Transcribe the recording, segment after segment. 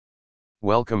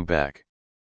Welcome back.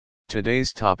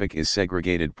 Today's topic is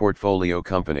Segregated Portfolio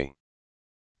Company.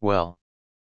 Well,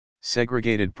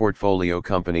 Segregated Portfolio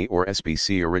Company or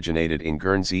SPC originated in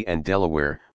Guernsey and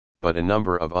Delaware, but a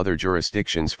number of other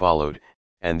jurisdictions followed,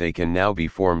 and they can now be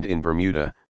formed in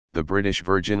Bermuda, the British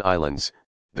Virgin Islands,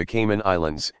 the Cayman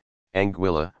Islands,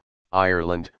 Anguilla,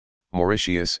 Ireland,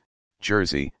 Mauritius,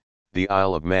 Jersey, the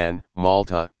Isle of Man,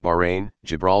 Malta, Bahrain,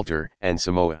 Gibraltar, and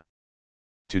Samoa.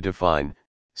 To define,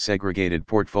 Segregated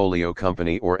Portfolio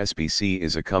Company or SPC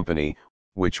is a company,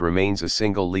 which remains a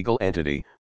single legal entity,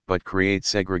 but creates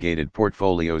segregated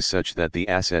portfolios such that the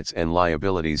assets and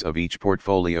liabilities of each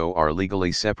portfolio are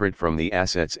legally separate from the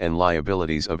assets and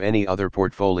liabilities of any other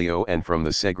portfolio and from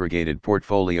the segregated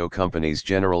portfolio company's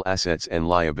general assets and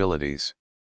liabilities.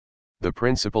 The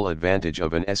principal advantage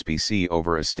of an SPC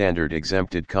over a standard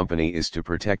exempted company is to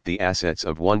protect the assets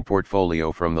of one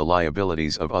portfolio from the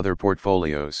liabilities of other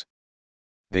portfolios.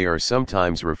 They are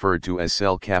sometimes referred to as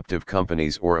cell captive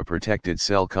companies or a protected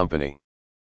cell company.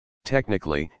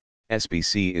 Technically,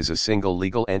 SPC is a single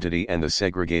legal entity and the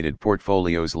segregated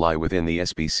portfolios lie within the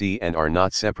SPC and are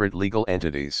not separate legal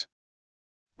entities.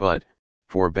 But,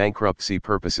 for bankruptcy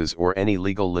purposes or any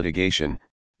legal litigation,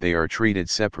 they are treated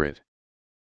separate.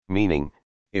 Meaning,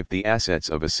 if the assets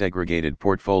of a segregated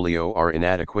portfolio are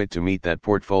inadequate to meet that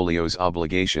portfolio's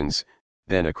obligations,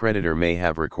 then a creditor may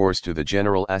have recourse to the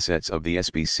general assets of the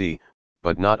SPC,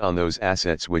 but not on those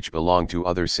assets which belong to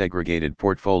other segregated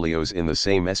portfolios in the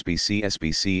same SPC.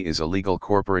 SPC is a legal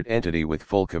corporate entity with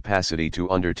full capacity to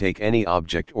undertake any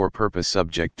object or purpose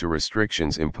subject to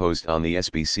restrictions imposed on the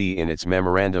SPC in its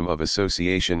Memorandum of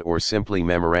Association or simply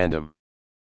Memorandum.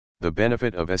 The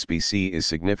benefit of SPC is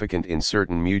significant in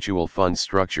certain mutual fund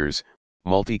structures,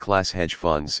 multi-class hedge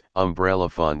funds, umbrella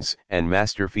funds, and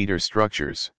master feeder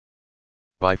structures.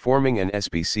 By forming an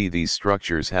SPC, these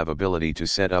structures have ability to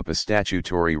set up a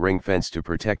statutory ring fence to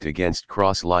protect against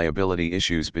cross-liability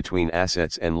issues between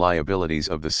assets and liabilities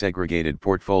of the segregated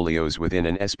portfolios within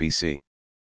an SPC.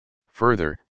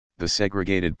 Further, the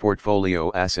segregated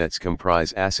portfolio assets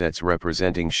comprise assets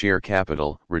representing share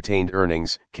capital, retained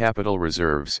earnings, capital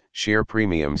reserves, share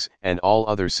premiums, and all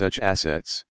other such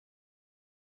assets.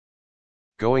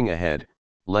 Going ahead,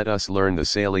 let us learn the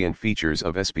salient features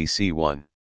of SPC 1.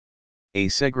 A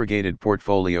segregated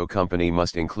portfolio company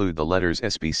must include the letters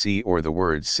SPC or the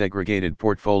words Segregated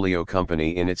Portfolio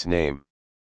Company in its name.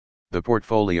 The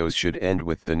portfolios should end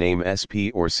with the name SP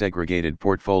or Segregated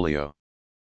Portfolio.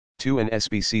 2. An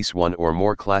SPC's one or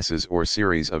more classes or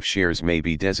series of shares may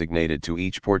be designated to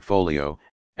each portfolio,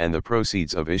 and the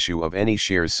proceeds of issue of any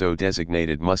shares so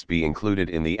designated must be included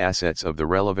in the assets of the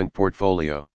relevant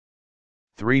portfolio.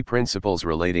 3. Principles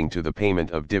relating to the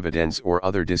payment of dividends or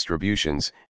other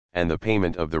distributions, and the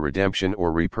payment of the redemption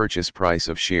or repurchase price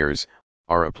of shares,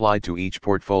 are applied to each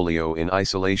portfolio in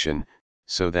isolation,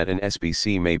 so that an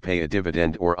SPC may pay a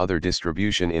dividend or other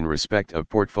distribution in respect of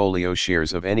portfolio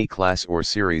shares of any class or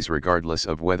series regardless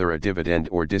of whether a dividend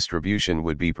or distribution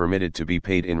would be permitted to be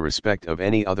paid in respect of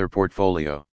any other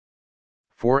portfolio.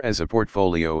 4. As a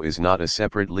portfolio is not a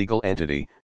separate legal entity,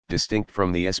 distinct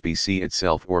from the SPC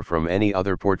itself or from any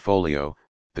other portfolio,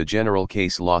 the general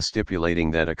case law stipulating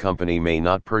that a company may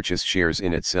not purchase shares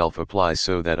in itself applies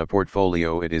so that a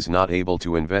portfolio it is not able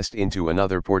to invest into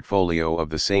another portfolio of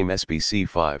the same SPC.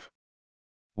 5.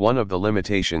 One of the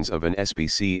limitations of an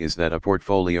SPC is that a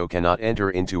portfolio cannot enter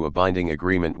into a binding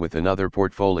agreement with another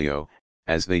portfolio,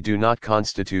 as they do not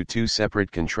constitute two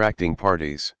separate contracting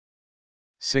parties.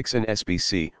 6. An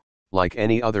SPC, like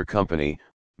any other company,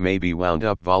 may be wound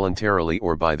up voluntarily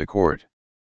or by the court.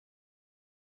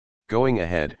 Going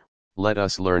ahead, let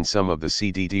us learn some of the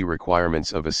CDD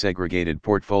requirements of a segregated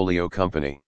portfolio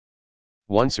company.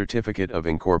 1. Certificate of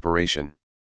incorporation.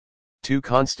 2.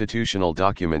 Constitutional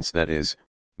documents, that is,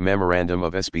 Memorandum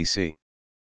of SPC.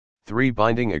 3.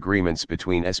 Binding agreements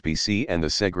between SPC and the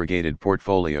segregated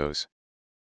portfolios.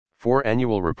 4.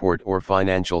 Annual report or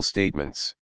financial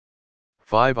statements.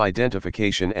 5.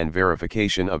 Identification and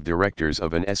verification of directors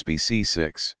of an SPC.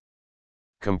 6.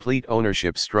 Complete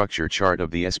ownership structure chart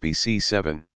of the SPC.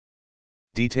 7.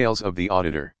 Details of the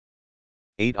auditor.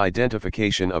 8.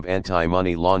 Identification of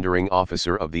anti-money laundering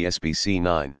officer of the SPC.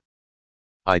 9.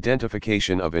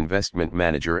 Identification of investment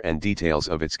manager and details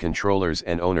of its controllers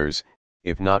and owners,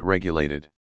 if not regulated.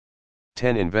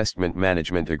 10. Investment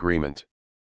management agreement.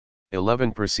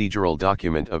 11. Procedural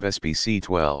document of SPC.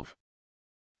 12.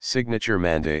 Signature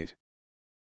mandate.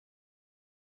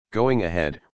 Going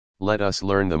ahead, let us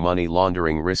learn the money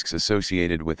laundering risks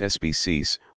associated with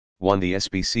SPCs. 1. The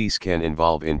SPCs can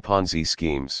involve in Ponzi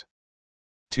schemes.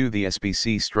 2. The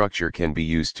SPC structure can be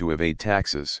used to evade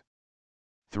taxes.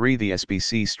 3. The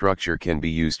SPC structure can be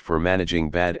used for managing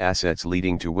bad assets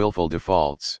leading to willful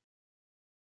defaults.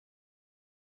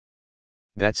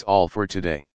 That's all for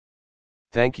today.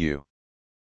 Thank you.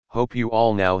 Hope you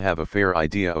all now have a fair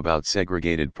idea about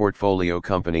segregated portfolio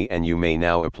company and you may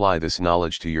now apply this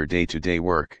knowledge to your day-to-day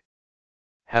work.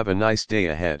 Have a nice day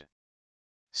ahead.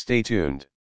 Stay tuned.